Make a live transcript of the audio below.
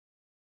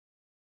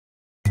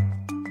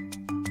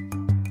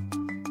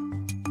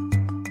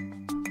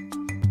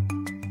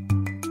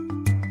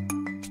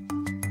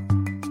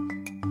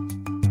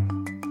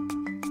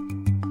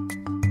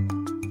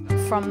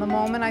From the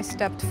moment I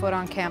stepped foot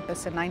on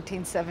campus in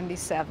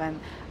 1977,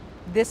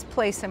 this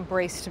place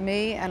embraced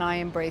me and I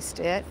embraced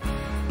it.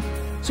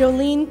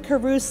 Jolyne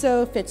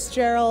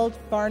Caruso-FitzGerald,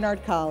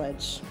 Barnard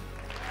College.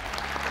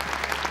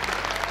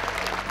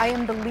 I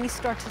am the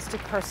least artistic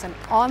person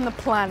on the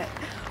planet,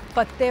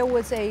 but there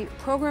was a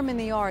program in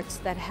the arts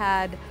that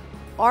had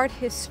art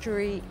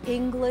history,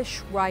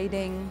 English,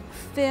 writing,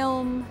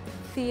 film,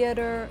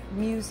 theater,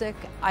 music.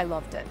 I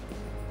loved it.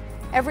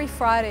 Every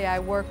Friday I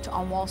worked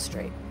on Wall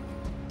Street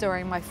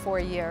during my 4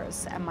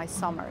 years and my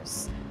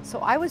summers. So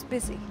I was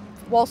busy.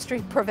 Wall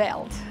Street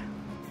prevailed.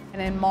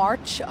 And in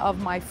March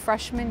of my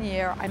freshman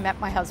year, I met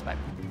my husband.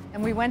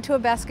 And we went to a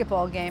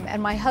basketball game,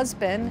 and my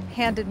husband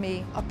handed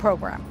me a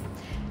program.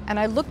 And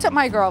I looked at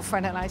my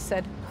girlfriend and I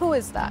said, "Who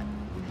is that?"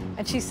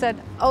 And she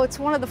said, "Oh, it's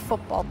one of the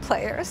football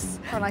players."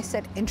 And I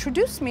said,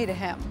 "Introduce me to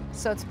him."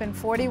 So it's been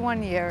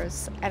 41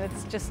 years, and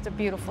it's just a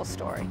beautiful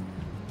story.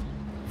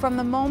 From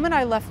the moment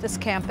I left this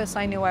campus,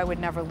 I knew I would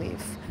never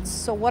leave.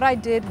 So what I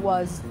did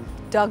was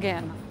dug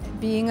in.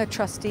 Being a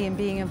trustee and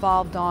being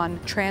involved on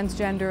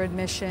transgender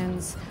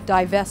admissions,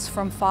 divest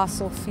from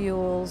fossil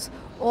fuels,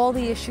 all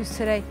the issues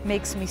today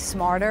makes me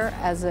smarter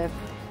as a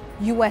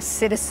US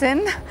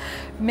citizen,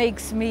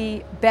 makes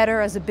me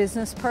better as a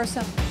business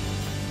person.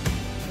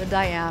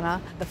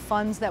 Diana, the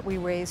funds that we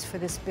raised for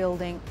this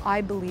building,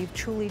 I believe,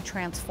 truly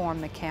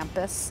transformed the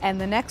campus. And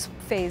the next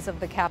phase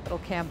of the capital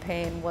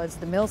campaign was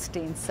the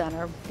Milstein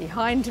Center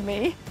behind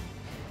me.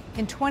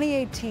 In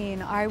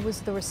 2018, I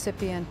was the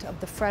recipient of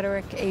the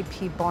Frederick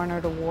A.P.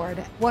 Barnard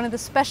Award. One of the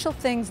special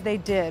things they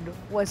did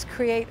was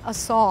create a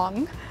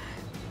song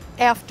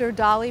after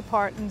Dolly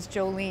Parton's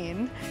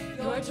Jolyne.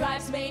 Your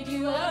drives made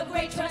you a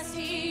great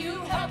trustee.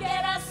 You helped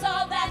get us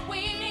all that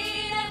we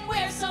need, and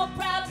we're so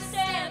proud to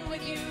stand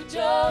with you,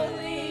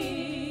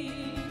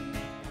 Jolyne.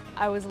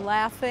 I was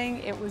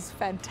laughing, it was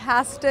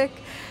fantastic,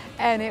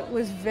 and it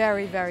was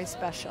very, very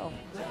special.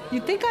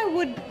 You'd think I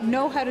would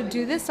know how to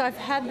do this. I've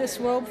had this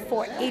robe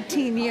for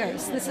 18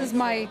 years. This is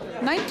my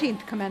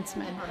 19th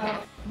commencement.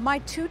 My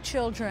 2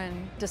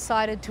 children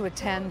decided to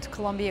attend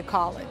Columbia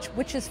College,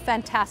 which is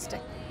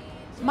fantastic.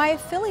 My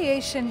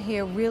affiliation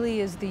here really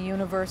is the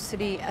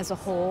university as a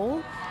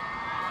whole.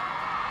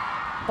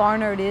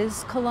 Barnard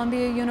is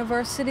Columbia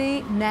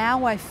University.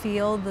 Now I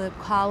feel the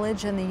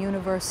college and the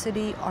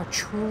university are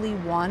truly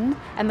one,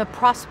 and the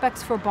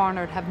prospects for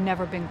Barnard have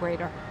never been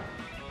greater.